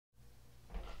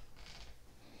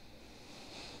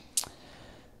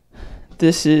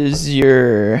This is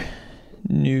your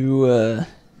new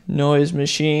noise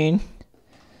machine.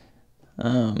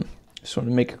 Just want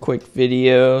to make a quick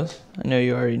video. I know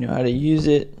you already know how to use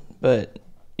it, but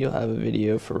you'll have a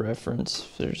video for reference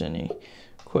if there's any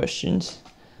questions.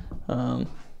 Got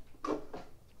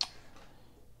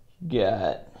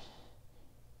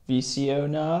VCO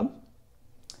knob.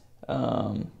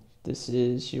 This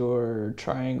is your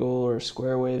triangle or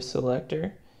square wave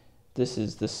selector. This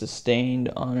is the sustained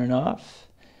on and off.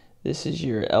 This is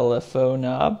your LFO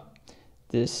knob.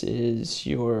 This is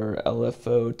your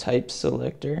LFO type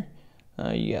selector.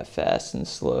 You got fast and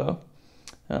slow.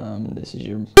 This is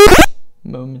your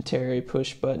momentary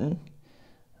push button.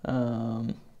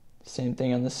 Same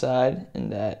thing on the side,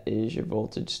 and that is your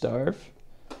voltage starve.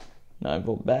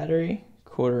 9-volt battery,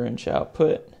 1/4 inch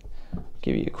output.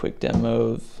 Give you a quick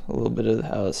demo of a little bit of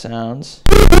how it sounds.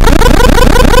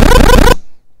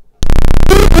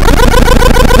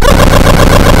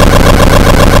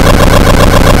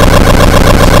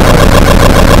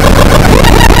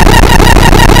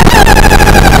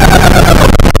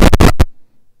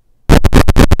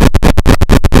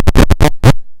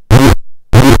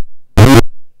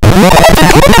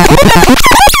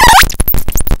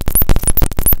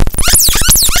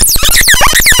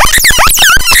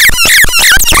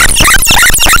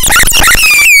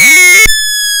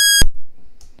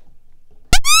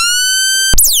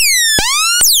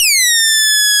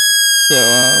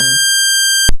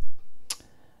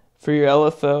 For your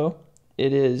LFO,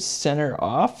 it is center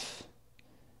off,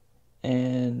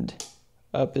 and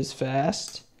up is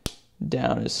fast,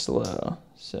 down is slow.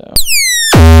 So.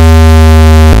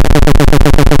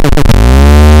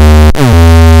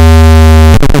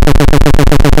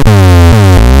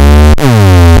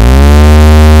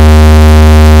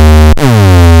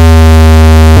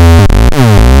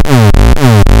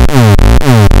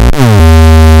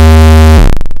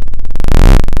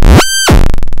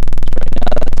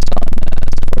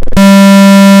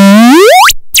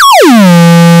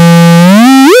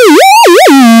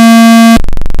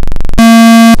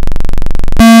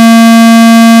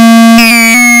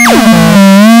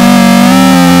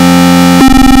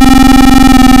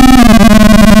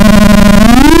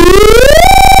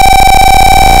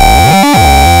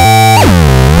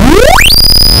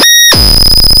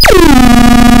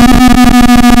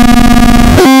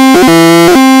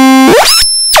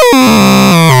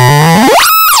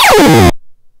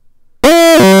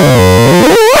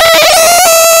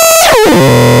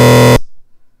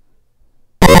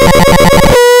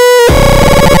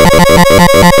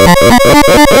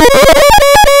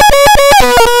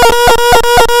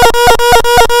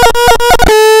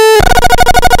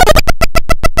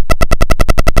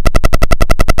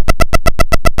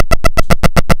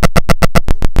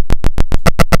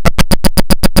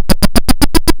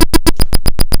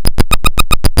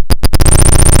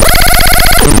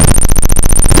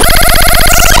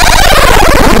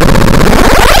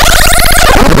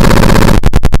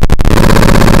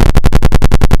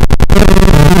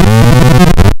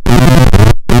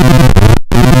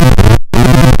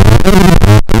 You